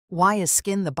Why is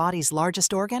skin the body's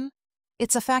largest organ?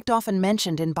 It's a fact often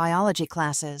mentioned in biology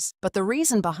classes, but the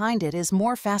reason behind it is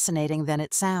more fascinating than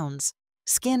it sounds.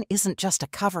 Skin isn't just a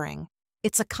covering.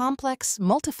 It's a complex,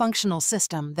 multifunctional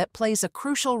system that plays a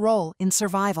crucial role in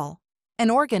survival. An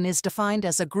organ is defined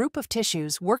as a group of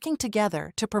tissues working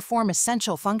together to perform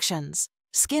essential functions.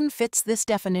 Skin fits this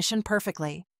definition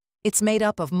perfectly. It's made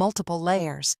up of multiple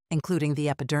layers, including the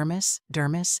epidermis,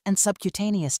 dermis, and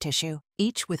subcutaneous tissue,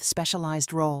 each with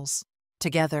specialized roles.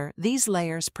 Together, these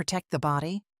layers protect the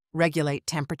body, regulate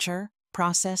temperature,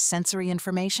 process sensory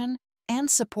information,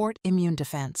 and support immune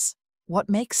defense. What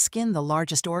makes skin the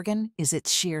largest organ is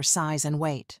its sheer size and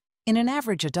weight. In an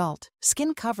average adult,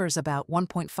 skin covers about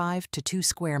 1.5 to 2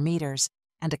 square meters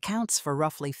and accounts for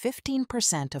roughly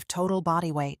 15% of total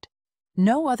body weight.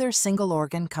 No other single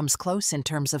organ comes close in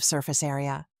terms of surface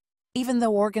area. Even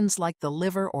though organs like the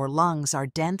liver or lungs are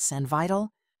dense and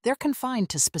vital, they're confined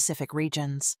to specific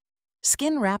regions.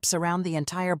 Skin wraps around the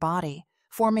entire body,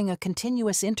 forming a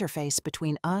continuous interface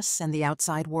between us and the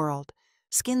outside world.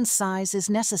 Skin's size is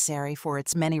necessary for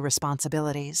its many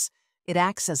responsibilities. It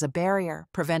acts as a barrier,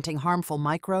 preventing harmful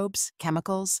microbes,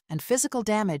 chemicals, and physical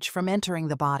damage from entering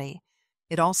the body.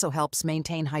 It also helps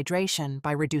maintain hydration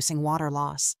by reducing water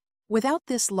loss. Without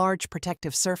this large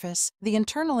protective surface, the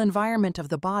internal environment of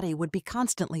the body would be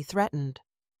constantly threatened.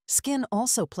 Skin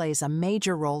also plays a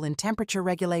major role in temperature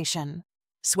regulation.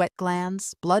 Sweat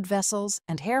glands, blood vessels,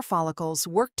 and hair follicles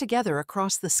work together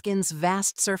across the skin's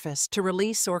vast surface to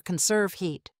release or conserve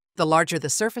heat. The larger the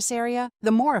surface area,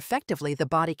 the more effectively the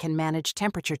body can manage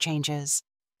temperature changes.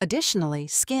 Additionally,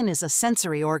 skin is a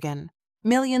sensory organ.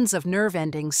 Millions of nerve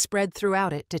endings spread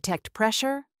throughout it detect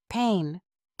pressure, pain,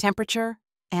 temperature,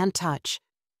 and touch.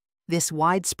 This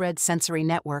widespread sensory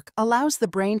network allows the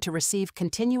brain to receive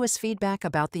continuous feedback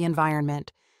about the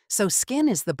environment. So skin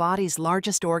is the body's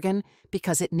largest organ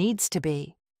because it needs to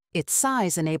be. Its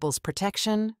size enables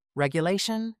protection,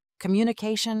 regulation,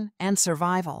 communication, and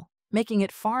survival, making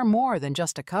it far more than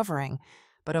just a covering,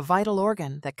 but a vital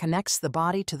organ that connects the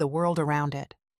body to the world around it.